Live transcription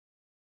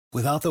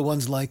Without the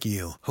ones like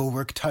you, who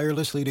work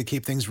tirelessly to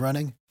keep things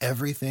running,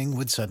 everything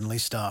would suddenly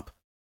stop.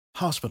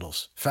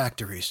 Hospitals,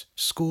 factories,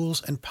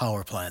 schools, and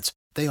power plants,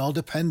 they all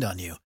depend on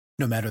you.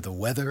 No matter the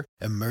weather,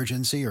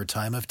 emergency, or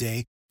time of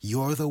day,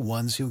 you're the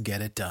ones who get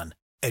it done.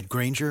 At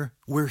Granger,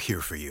 we're here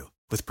for you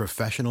with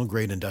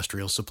professional-grade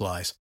industrial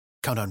supplies.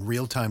 Count on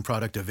real-time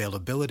product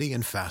availability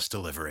and fast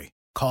delivery.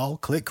 Call,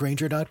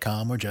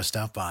 clickgranger.com, or just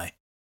stop by.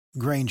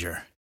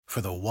 Granger, for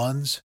the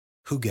ones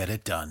who get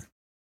it done.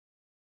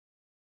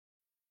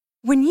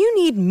 When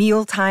you need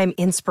mealtime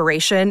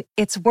inspiration,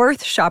 it's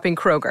worth shopping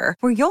Kroger,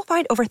 where you'll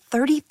find over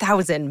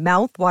 30,000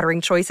 mouth-watering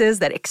choices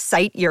that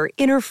excite your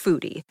inner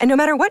foodie. And no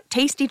matter what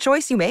tasty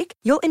choice you make,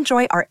 you'll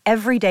enjoy our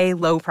everyday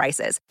low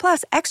prices,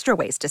 plus extra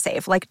ways to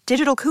save, like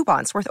digital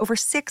coupons worth over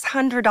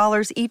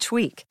 $600 each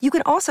week. You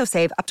can also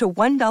save up to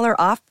 $1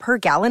 off per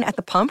gallon at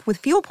the pump with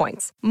fuel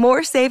points.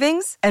 More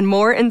savings and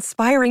more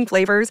inspiring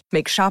flavors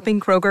make shopping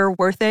Kroger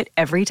worth it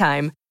every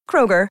time.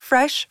 Kroger,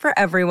 fresh for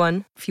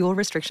everyone. Fuel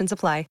restrictions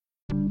apply.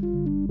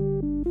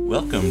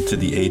 Welcome to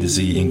the A to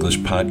Z English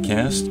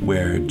podcast,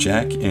 where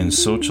Jack and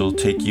Sochil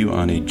take you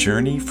on a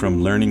journey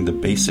from learning the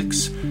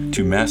basics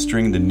to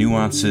mastering the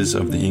nuances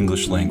of the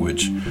English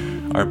language.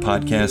 Our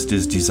podcast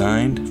is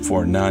designed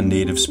for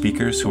non-native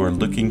speakers who are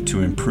looking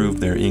to improve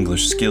their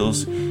English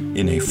skills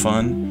in a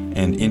fun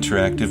and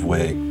interactive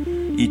way.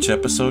 Each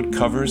episode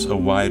covers a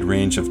wide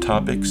range of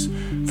topics,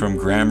 from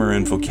grammar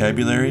and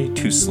vocabulary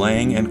to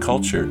slang and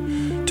culture,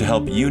 to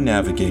help you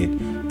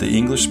navigate the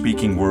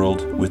English-speaking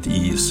world with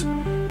ease.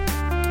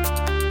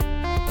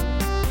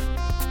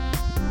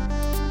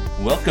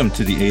 Welcome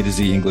to the A to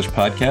Z English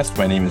podcast.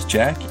 My name is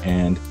Jack,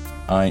 and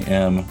I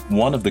am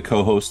one of the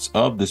co-hosts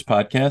of this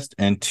podcast.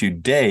 And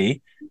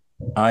today,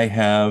 I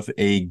have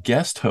a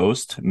guest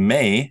host,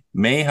 May.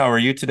 May, how are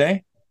you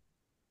today?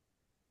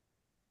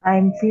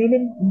 I'm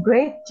feeling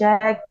great,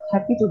 Jack.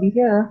 Happy to be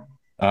here.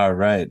 All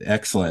right,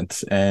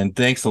 excellent. And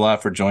thanks a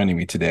lot for joining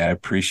me today. I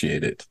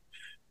appreciate it.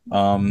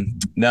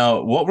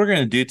 Now, what we're going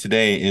to do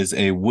today is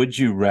a would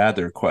you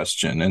rather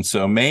question. And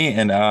so May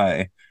and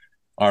I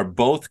are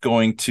both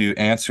going to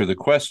answer the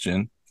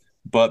question.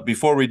 But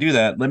before we do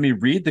that, let me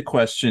read the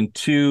question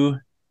to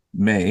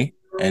May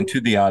and to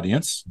the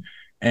audience.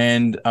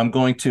 And I'm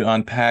going to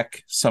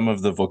unpack some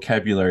of the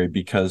vocabulary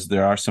because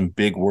there are some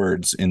big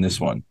words in this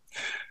one.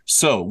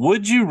 So,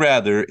 would you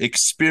rather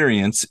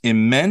experience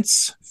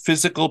immense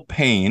physical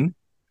pain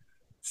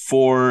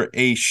for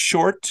a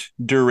short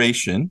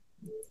duration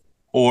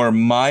or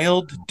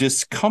mild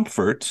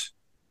discomfort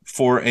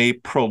for a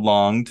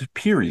prolonged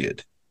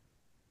period?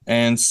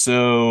 And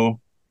so,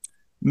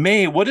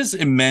 May, what does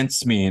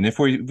immense mean? If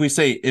we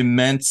say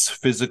immense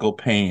physical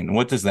pain,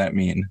 what does that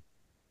mean?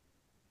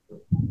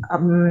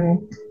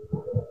 When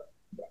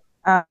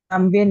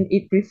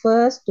it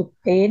refers to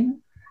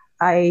pain,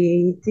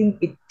 I think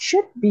it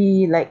should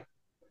be like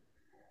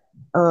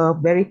a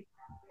very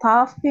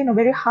tough pain, a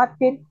very hard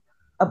pain,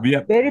 a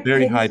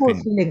very high painful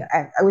pain. feeling.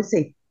 I would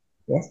say,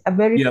 yes, a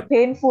very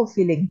painful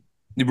feeling.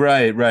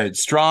 Right.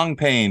 Strong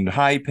pain,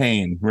 high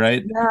pain,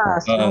 right? Yeah,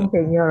 strong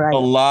pain, you're right. A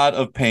lot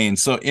of pain.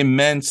 So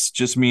immense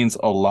just means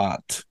a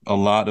lot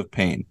of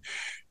pain.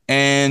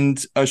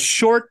 And a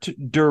short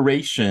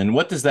duration,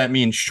 what does that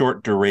mean,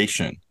 short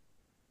duration?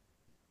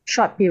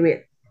 Short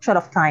period, short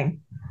of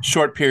time.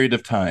 Short period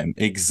of time,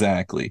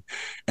 exactly.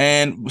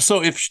 And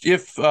so if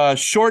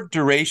short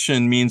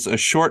duration means a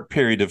short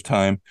period of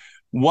time,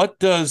 what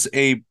does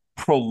a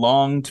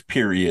prolonged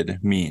period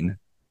mean?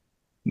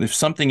 If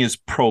something is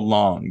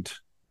prolonged,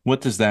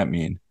 what does that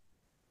mean?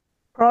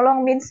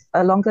 Prolonged means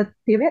a longer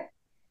period.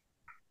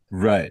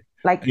 Right.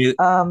 Like if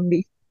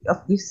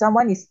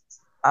someone is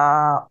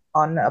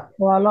on a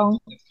prolonged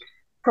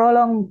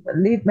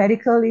leave,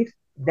 medical leave,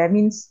 that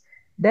means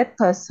that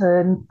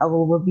person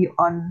will be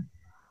on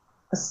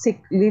a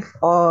sick leave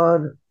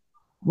or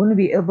won't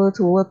be able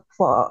to work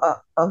for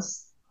a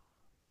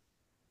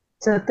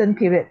certain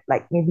period,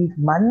 like maybe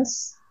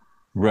months.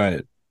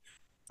 Right.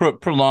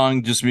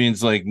 Prolonged just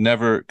means like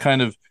never,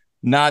 kind of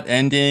not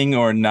ending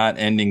or not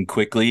ending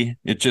quickly.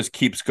 It just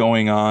keeps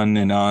going on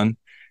and on.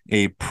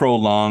 A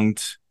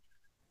prolonged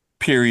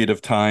period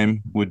of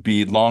time would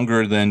be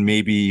longer than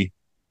maybe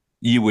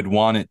you would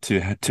want it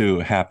to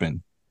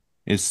happen.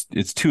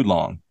 It's too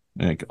long,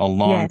 like a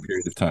long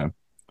period of time.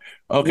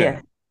 Okay. Yeah.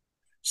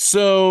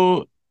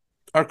 So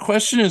our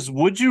question is,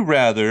 would you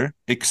rather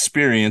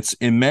experience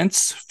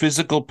immense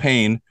physical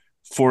pain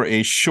for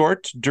a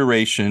short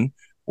duration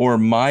or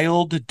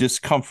mild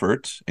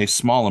discomfort, a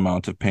small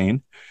amount of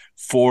pain,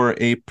 for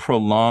a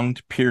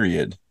prolonged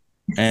period?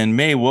 And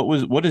May,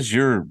 what is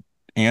your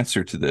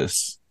answer to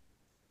this,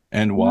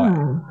 and why?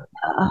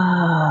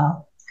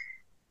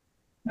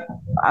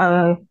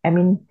 I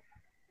mean,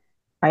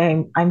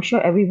 I'm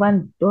sure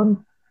everyone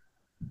don't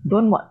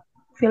want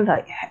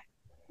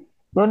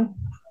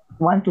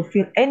to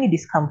feel any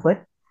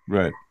discomfort.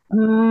 Right.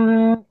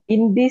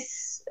 In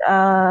this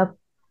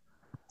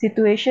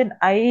situation,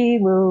 I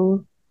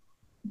will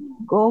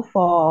go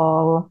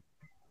for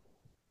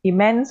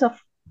immense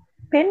of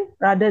pain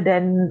rather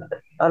than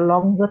a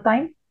longer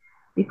time.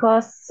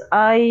 because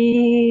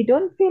I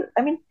don't feel,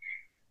 I mean,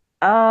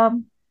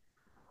 um,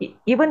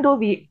 even though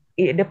the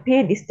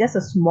pain is just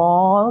a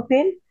small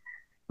pain,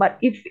 but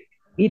if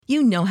it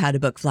You know how to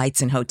book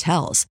flights and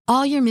hotels.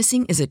 All you're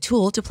missing is a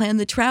tool to plan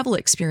the travel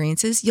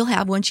experiences you'll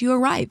have once you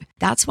arrive.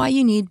 That's why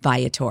you need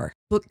Viator.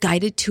 Book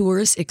guided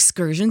tours,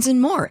 excursions,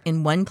 and more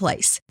in one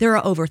place. There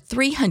are over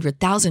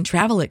 300,000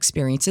 travel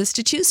experiences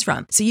to choose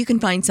from, so you can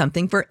find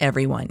something for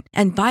everyone.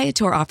 And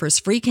Viator offers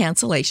free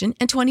cancellation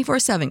and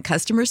 24/7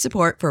 customer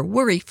support for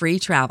worry-free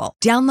travel.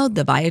 Download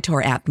the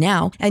Viator app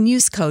now and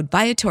use code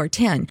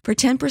Viator10 for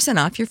 10%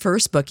 off your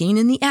first booking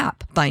in the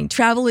app. Find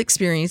travel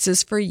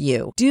experiences for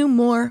you. Do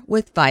more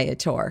with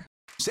Viator.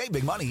 Save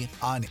big money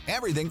on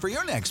everything for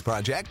your next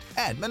project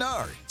at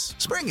Menards.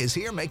 Spring is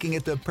here, making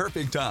it the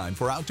perfect time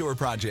for outdoor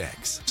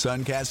projects.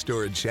 Suncast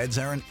storage sheds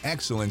are an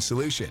excellent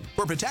solution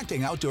for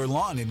protecting outdoor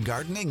lawn and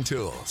gardening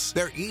tools.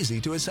 They're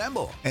easy to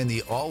assemble, and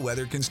the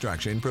all-weather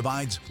construction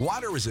provides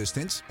water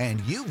resistance and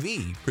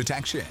UV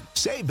protection.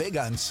 Save big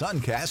on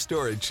Suncast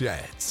storage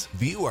sheds.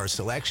 View our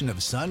selection of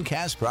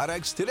Suncast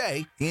products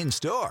today in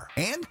store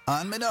and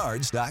on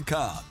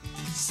Menards.com.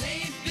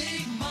 Save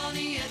big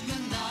money at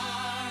Menards.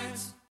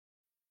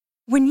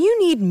 When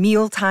you need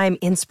mealtime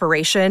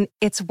inspiration,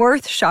 it's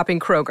worth shopping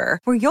Kroger,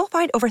 where you'll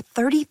find over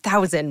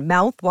 30,000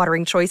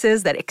 mouth-watering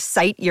choices that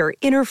excite your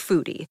inner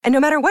foodie. And no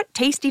matter what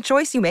tasty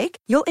choice you make,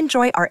 you'll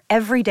enjoy our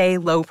everyday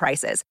low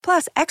prices,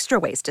 plus extra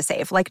ways to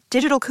save, like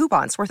digital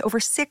coupons worth over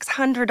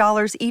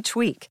 $600 each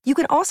week. You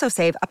can also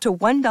save up to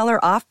 $1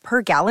 off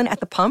per gallon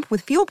at the pump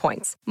with fuel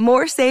points.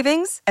 More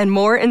savings and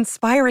more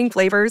inspiring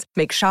flavors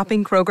make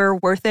shopping Kroger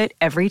worth it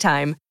every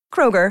time.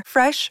 Kroger,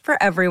 fresh for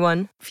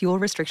everyone. Fuel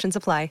restrictions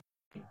apply.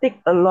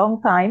 take a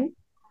long time,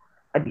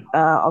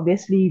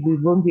 obviously we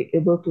won't be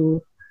able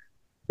to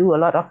do a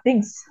lot of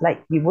things.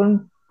 Like we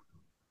won't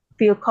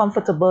feel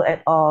comfortable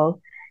at all.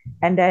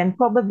 And then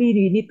probably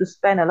we need to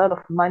spend a lot of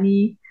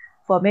money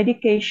for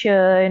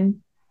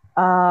medication,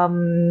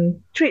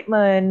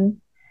 treatment,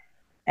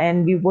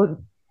 and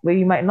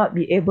we might not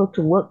be able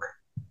to work.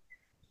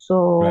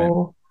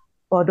 So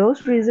for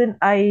those reasons,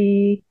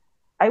 I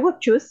would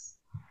choose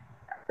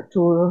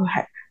to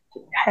have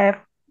to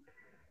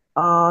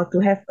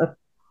have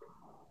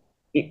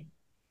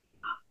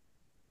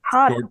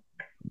hard, Short-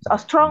 a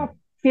strong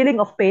feeling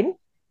of pain,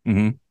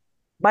 Mhm.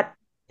 but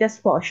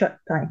just for a short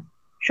time,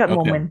 short Okay.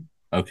 moment.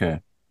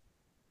 Okay.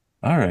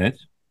 All right.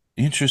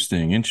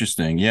 Interesting.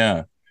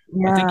 Yeah.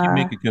 I think you Yeah.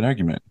 make a good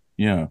argument.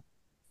 Yeah.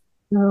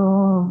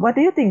 What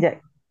do you think,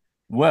 Jack?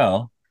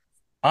 Well,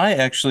 I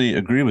actually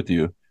agree with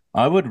you.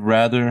 I would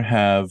rather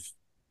have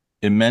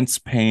immense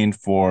pain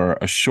for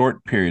a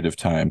short period of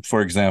time.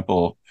 For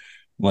example,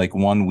 like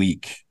 1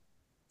 week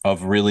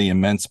of really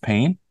immense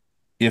pain,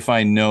 if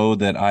I know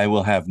that I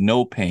will have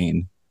no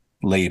pain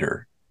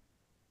later.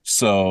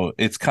 So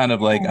it's kind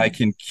of like I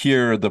can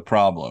cure the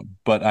problem,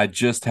 but I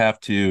just have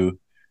to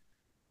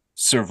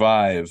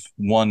survive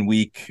 1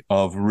 week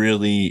of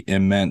really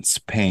immense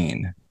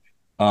pain.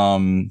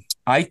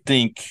 I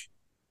think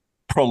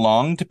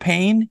prolonged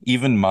pain,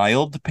 even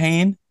mild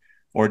pain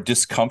or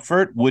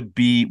discomfort would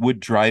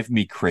drive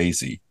me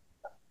crazy.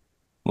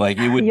 Like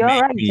it would You're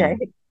make right, Jack.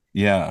 me,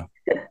 yeah,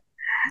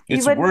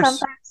 it's Even worse.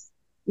 sometimes,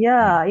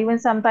 yeah, even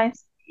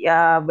sometimes,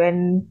 yeah,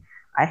 when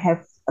I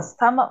have a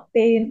stomach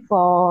pain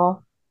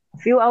for a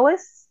few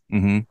hours,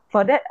 Hmm.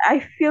 for that I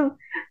feel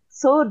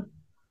so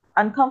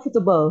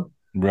uncomfortable.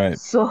 Right.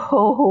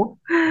 So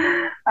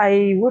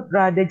I would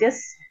rather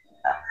just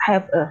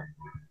have a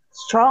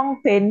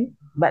strong pain,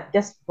 but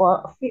just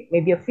for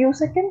maybe a few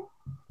seconds.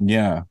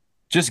 Yeah.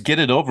 Just get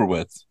it over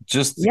with.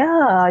 Just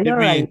Yeah, give you're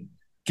right.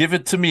 give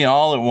it to me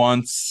all at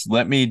once.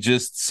 Let me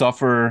just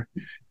suffer.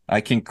 I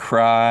can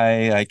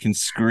cry, I can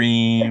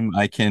scream,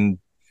 I can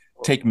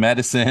take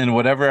medicine,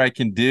 whatever I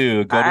can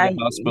do, go to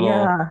the hospital,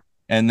 Yeah,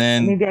 and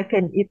then maybe I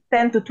can eat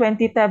 10 to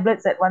 20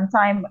 tablets at one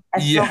time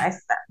as long yeah,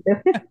 as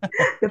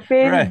the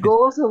pain right.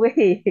 goes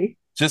away.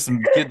 Just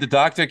get the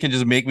doctor can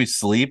just make me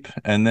sleep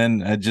and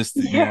then I Yes,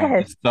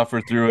 just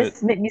suffer through it.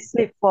 just make me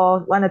sleep for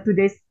 1 or 2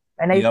 days.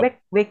 When I Yep.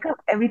 wake up,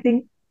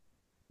 everything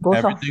goes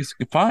off. Everything's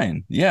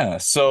fine. Yeah.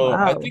 So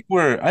Wow. I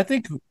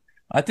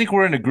think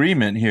we're in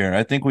agreement here.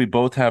 I think we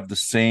both have the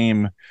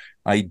same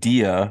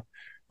idea.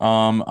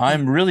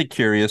 I'm really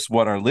curious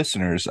what our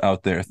listeners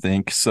out there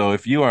think. So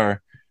if you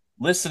are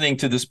listening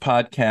to this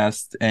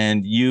podcast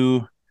and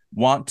you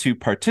want to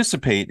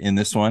participate in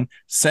this one,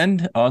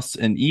 send us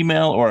an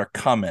email or a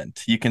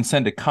comment. You can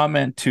send a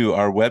comment to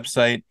our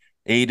website,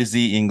 a to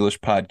z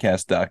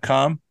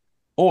englishpodcast.com,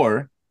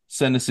 or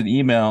send us an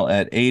email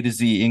at a to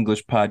z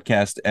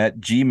englishpodcast at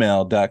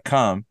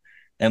gmail.com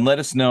and let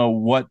us know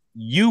what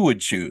you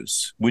would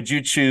choose. Would you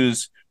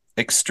choose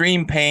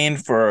extreme pain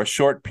for a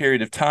short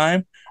period of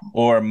time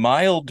or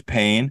mild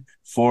pain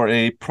for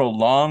a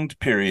prolonged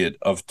period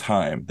of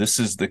time? This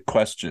is the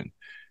question.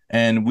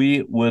 And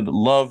we would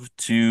love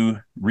to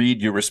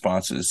read your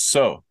responses.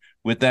 So,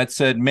 with that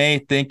said, May,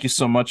 thank you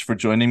so much for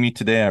joining me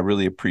today. I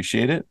really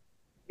appreciate it.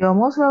 You're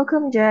most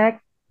welcome,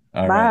 Jack.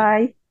 All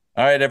right. Bye.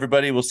 All right,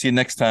 everybody. We'll see you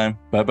next time.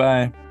 Bye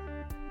bye.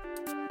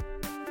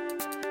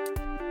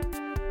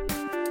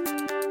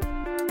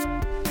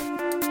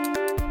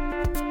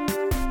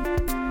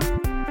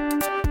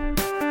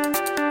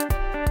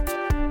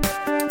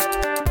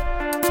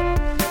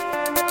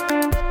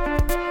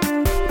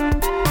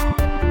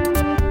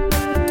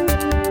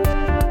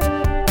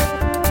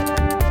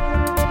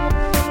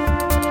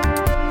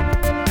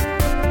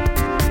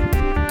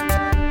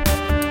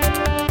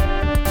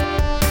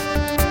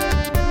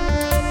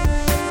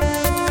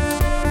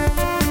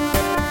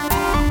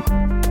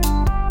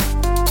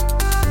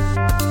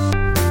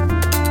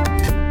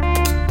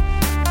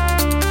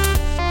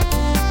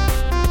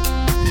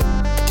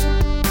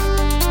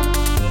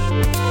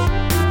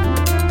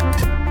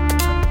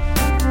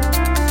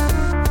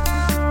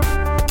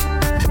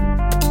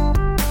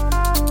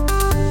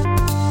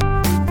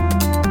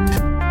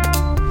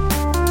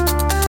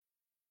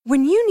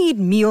 When you need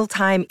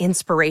mealtime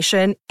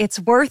inspiration, it's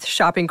worth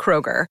shopping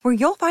Kroger, where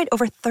you'll find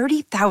over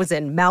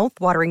 30,000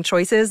 mouth-watering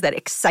choices that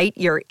excite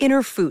your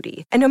inner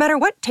foodie. And no matter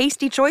what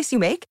tasty choice you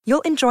make,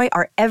 you'll enjoy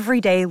our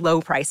everyday low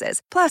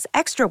prices, plus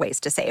extra ways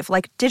to save,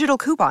 like digital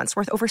coupons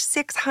worth over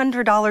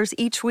 $600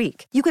 each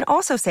week. You can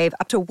also save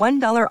up to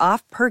 $1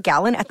 off per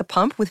gallon at the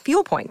pump with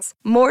fuel points.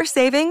 More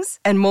savings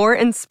and more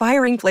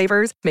inspiring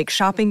flavors make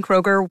shopping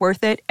Kroger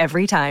worth it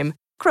every time.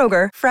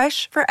 Kroger,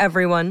 fresh for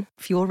everyone.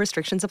 Fuel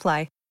restrictions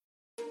apply.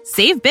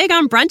 Save big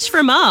on brunch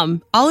for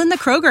mom, all in the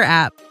Kroger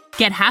app.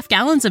 Get half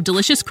gallons of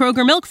delicious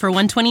Kroger milk for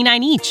 $1.29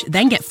 each.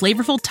 Then get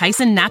flavorful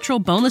Tyson natural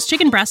boneless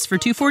chicken breasts for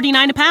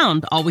 $2.49 a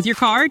pound, all with your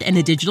card and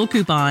a digital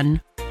coupon.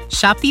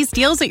 Shop these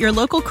deals at your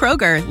local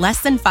Kroger,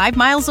 less than 5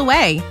 miles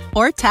away.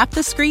 Or tap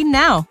the screen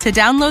now to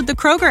download the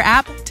Kroger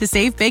app to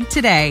save big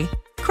today.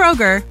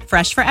 Kroger,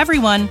 fresh for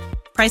everyone.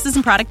 Prices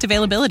and product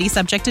availability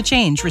subject to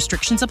change.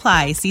 Restrictions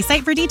apply. See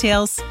site for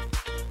details.